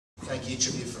thank each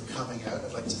of you for coming out.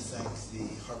 I'd like to thank the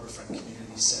Harbourfront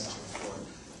Community Centre for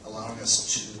allowing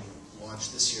us to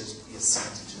launch this year's Be a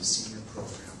Santa to a Senior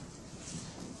program.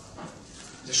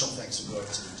 Additional thanks will go out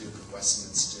to the Duke of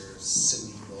Westminster,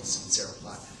 Sydney Wilson, Sarah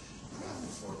Platt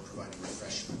for providing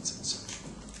refreshments and such.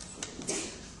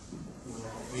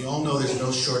 We all know there's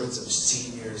no shortage of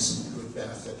seniors who would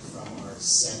benefit from our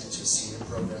Santa to a Senior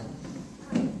program.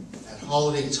 At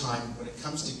holiday time, when it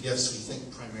comes to gifts, we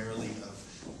think primarily of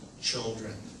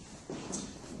children.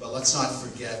 But let's not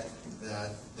forget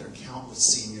that there are countless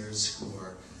seniors who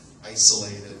are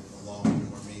isolated, alone,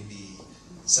 or maybe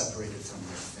separated from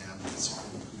their families,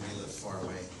 who may live far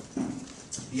away.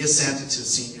 Be a Santa to a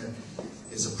Senior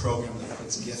is a program that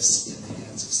puts gifts in the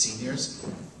hands of seniors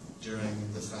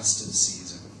during the festive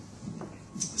season.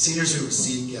 The seniors who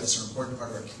receive gifts are an important part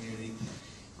of our community,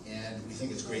 and we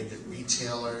think it's great that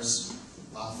retailers,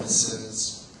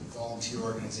 offices, volunteer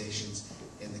organizations,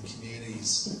 and the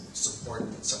communities support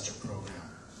such a program.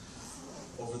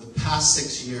 Over the past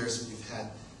 6 years, we've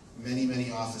had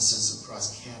many offices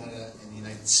across Canada and the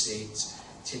United States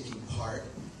taking part,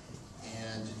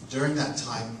 and during that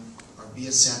time, our Be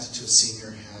a Santa to a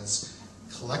Senior has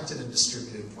collected and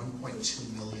distributed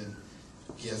 1.2 million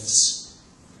gifts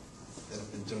that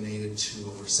have been donated to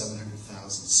over 700,000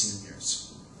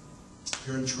 seniors.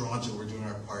 Here in Toronto, we're doing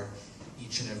our part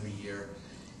each and every year,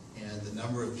 and the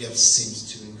number of gifts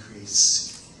seems to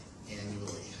increase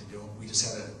annually. We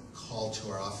just had a call to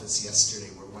our office yesterday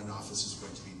where one office is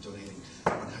going to be donating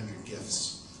 100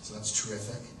 gifts, so that's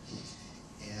terrific.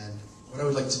 And what I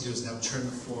would like to do is now turn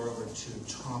the floor over to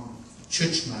Tom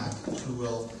Chuchmak, who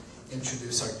will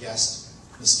introduce our guest,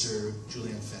 Mr.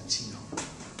 Julian Fantino.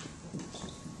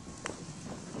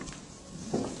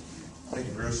 Thank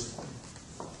you, Bruce.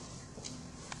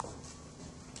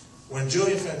 When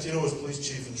Julian Fantino was police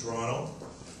chief in Toronto,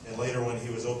 and later when he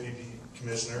was OPP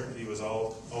commissioner, he was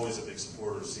always a big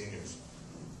supporter of seniors.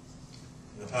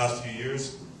 In the past few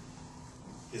years,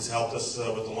 he's helped us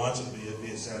with the launch of the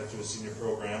Be a Santa to a Senior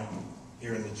program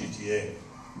here in the GTA.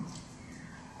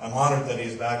 I'm honored that he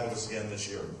is back with us again this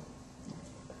year.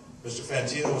 Mr.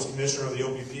 Fantino was commissioner of the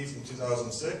OPP from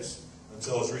 2006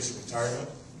 until his recent retirement.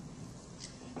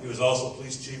 He was also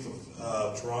police chief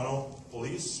of Toronto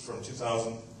Police from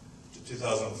 2000 to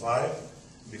 2005.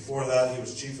 Before that, he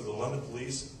was chief of the London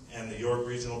Police and the York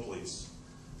Regional Police.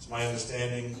 It's my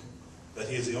understanding that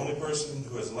he is the only person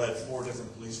who has led 4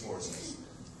 different police forces.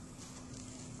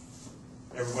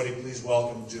 Everybody please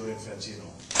welcome Julian Fantino.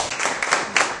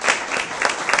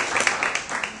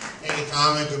 Thank you,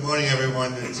 Tom, and good morning,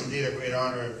 everyone. It's indeed a great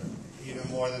honor, even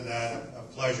more than that, a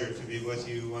pleasure to be with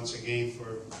you once again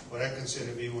for what I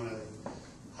consider to be one of the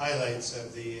highlights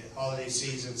of the holiday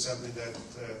season, something that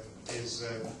is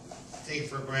taken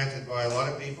for granted by a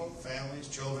lot of people, families,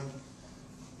 children,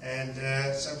 and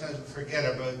sometimes we forget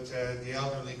about the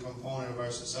elderly component of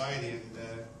our society, and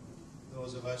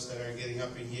those of us that are getting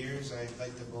up in years, I'd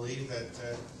like to believe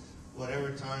that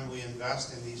whatever time we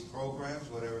invest in these programs,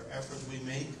 whatever effort we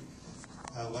make,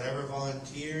 whatever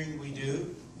volunteering we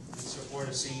do in support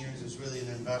of seniors is really an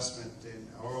investment in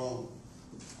our own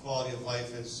quality of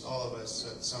life, as all of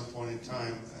us at some point in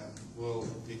time will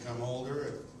become older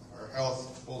if our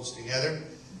health holds together,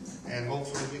 and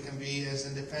hopefully we can be as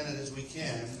independent as we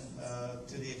can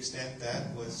to the extent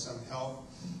that with some help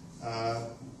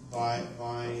by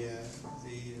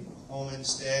the home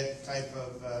instead type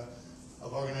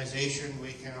of organization,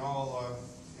 we can all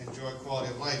enjoy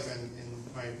quality of life. And in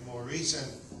my more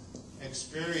recent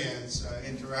experience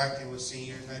interacting with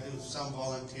seniors, I do some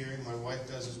volunteering, my wife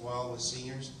does as well with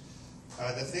seniors.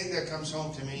 The thing that comes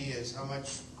home to me is how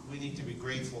much we need to be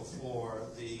grateful for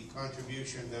the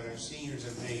contribution that our seniors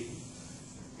have made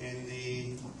in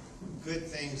the good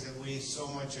things that we so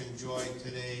much enjoy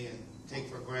today and take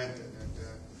for granted.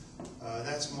 And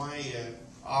that's my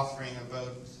offering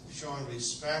about showing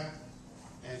respect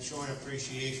and showing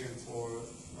appreciation for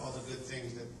all the good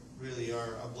things that really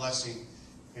are a blessing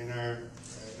in our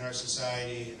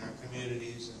society, in our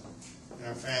communities, and in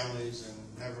our families,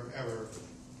 and never ever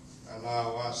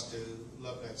allow us to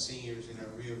look at seniors in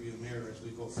our rearview mirror as we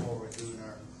go forward doing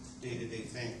our day-to-day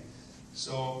thing.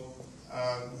 So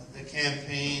the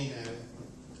campaign,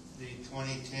 the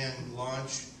 2010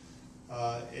 launch,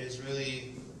 is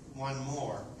really one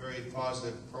more very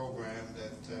positive program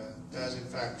that does in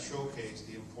fact showcase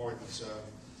the importance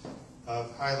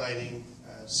of highlighting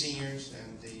seniors,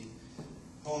 and the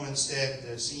Home Instead,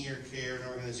 the senior care and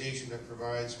organization that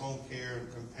provides home care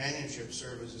and companionship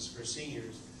services for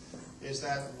seniors, is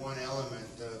that one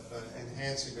element of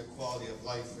enhancing the quality of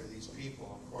life for these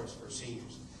people, of course, for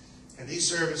seniors. And these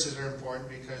services are important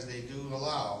because they do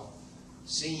allow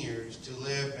seniors to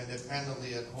live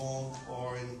independently at home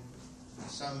or in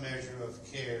some measure of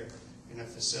care in a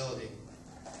facility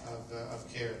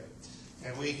of care.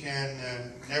 And we can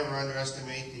never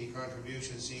underestimate the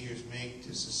contribution seniors make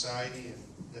to society and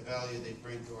the value they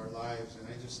bring to our lives. And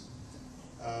I just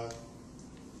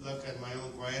look at my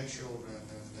own grandchildren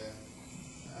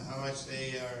and how much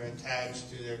they are attached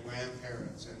to their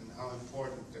grandparents and how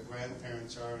important the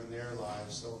grandparents are in their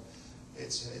lives. So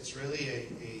it's really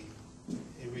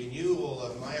a renewal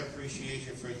of my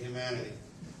appreciation for humanity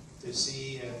to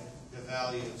see the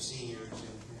value of seniors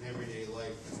in everyday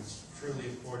life, and it's truly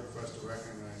important for us to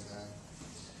recognize that.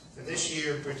 But this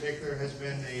year in particular has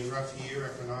been a rough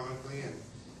year economically, and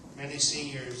many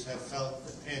seniors have felt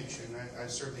the pinch, and I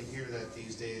certainly hear that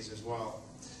these days as well.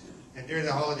 And during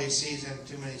the holiday season,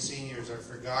 too many seniors are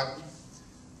forgotten.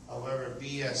 However,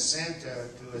 Be a Santa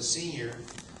to a Senior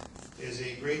is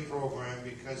a great program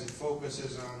because it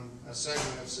focuses on a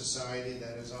segment of society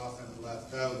that is often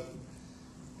left out.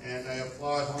 And I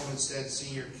applaud Home Instead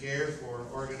Senior Care for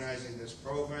organizing this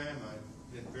program.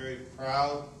 I've been very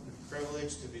proud and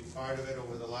privileged to be part of it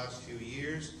over the last few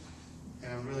years.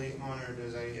 And I'm really honored,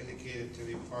 as I indicated, to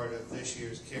be part of this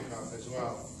year's kickoff as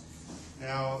well.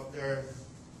 Now,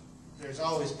 there's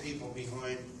always people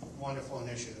behind wonderful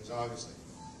initiatives, obviously.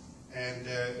 And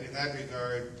in that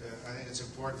regard, I think it's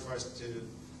important for us to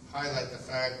highlight the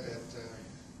fact that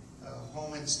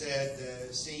Home Instead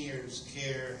Seniors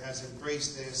Care has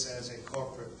embraced this as a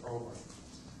corporate program.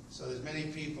 So there's many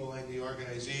people in the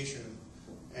organization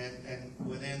and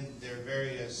within their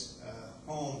various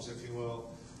homes, if you will,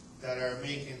 that are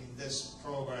making this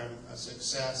program a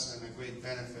success and a great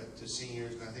benefit to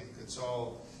seniors. And I think it's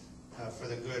all for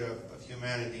the good of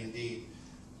humanity indeed.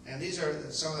 And these are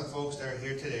some of the folks that are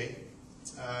here today.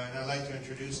 And I'd like to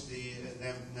introduce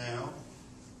them now.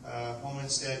 Home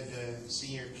Instead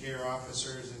Senior Care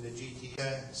Officers in the GT.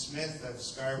 Smith of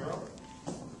Scarborough.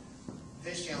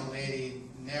 This young lady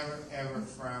never ever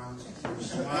frowns. Her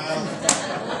smile.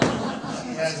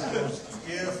 She has the most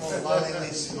beautiful, lovely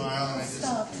smile, and I just.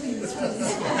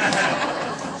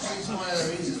 She's one of the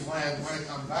reasons why I want to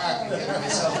come back and get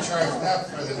myself charged up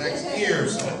for the next year or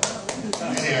so.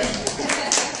 Anyway.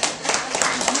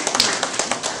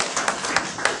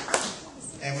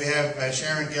 And we have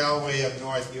Sharon Galway of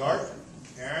North York.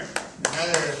 Sharon.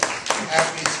 Another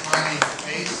happy, smiling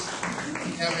face.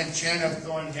 Kevin Chen of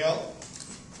Thornhill.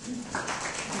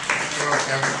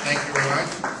 Kevin, thank you very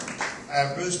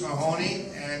much. Bruce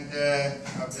Mahoney and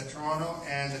of the Toronto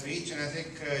and the Beach, and I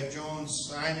think Joan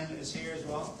Simon is here as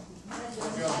well.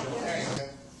 Joan,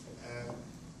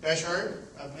 Beshard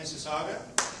of Mississauga.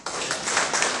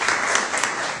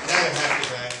 Another happy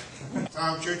guy.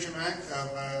 Tom Churchimak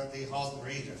of the Halton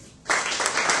region.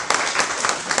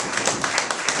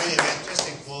 Anyway, just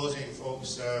in closing,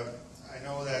 folks, I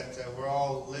know that we're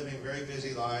all living very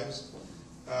busy lives.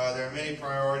 There are many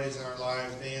priorities in our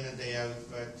lives, day in and day out,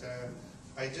 but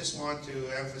I just want to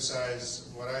emphasize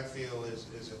what I feel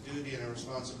is a duty and a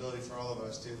responsibility for all of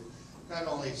us to not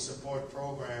only support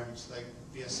programs like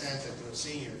Be a Santa to a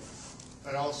Senior,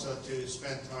 but also to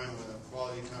spend time with them,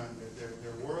 quality time.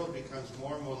 Their world becomes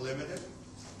more and more limited,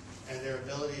 and their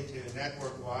ability to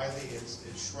network widely is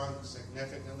shrunk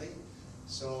significantly.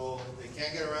 So they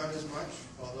can't get around as much,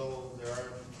 although there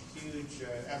are huge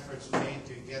efforts made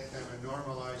to get them and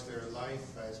normalize their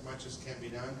life as much as can be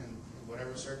done in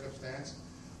whatever circumstance.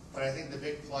 But I think the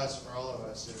big plus for all of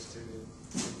us is to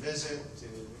visit, to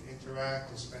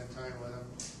interact, to spend time with them,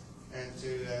 and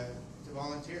to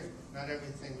volunteer. Not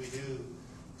everything we do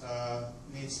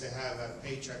needs to have a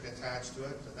paycheck attached to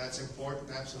it, but that's important,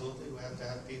 absolutely. We have to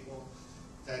have people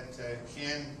that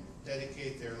can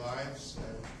dedicate their lives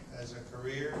as a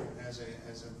career, as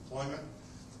employment,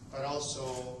 but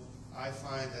also I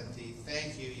find that the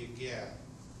thank you you get,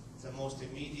 the most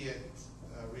immediate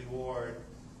reward,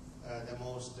 the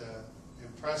most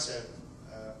impressive,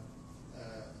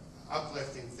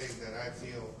 uplifting thing that I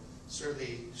feel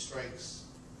certainly strikes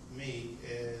me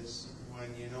is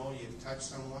when you know you've touched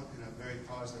someone in a very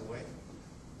positive way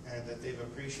and that they've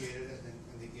appreciated it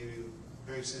and they give you a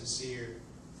very sincere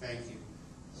thank you.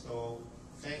 So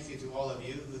thank you to all of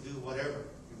you who do whatever,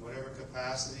 in whatever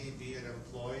capacity, be it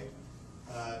employed,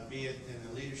 be it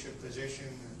in a leadership position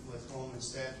with Home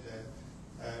Instead,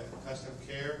 custom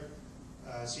care,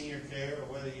 senior care,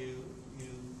 or whether you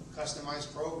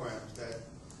customize programs that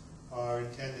are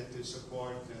intended to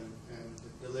support and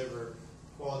deliver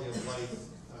quality of life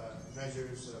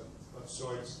measures of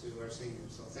sorts to our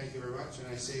seniors. So thank you very much, and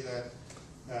I say that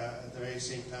at the very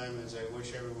same time as I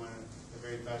wish everyone the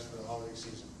very best for the holiday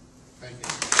season. Thank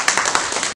you.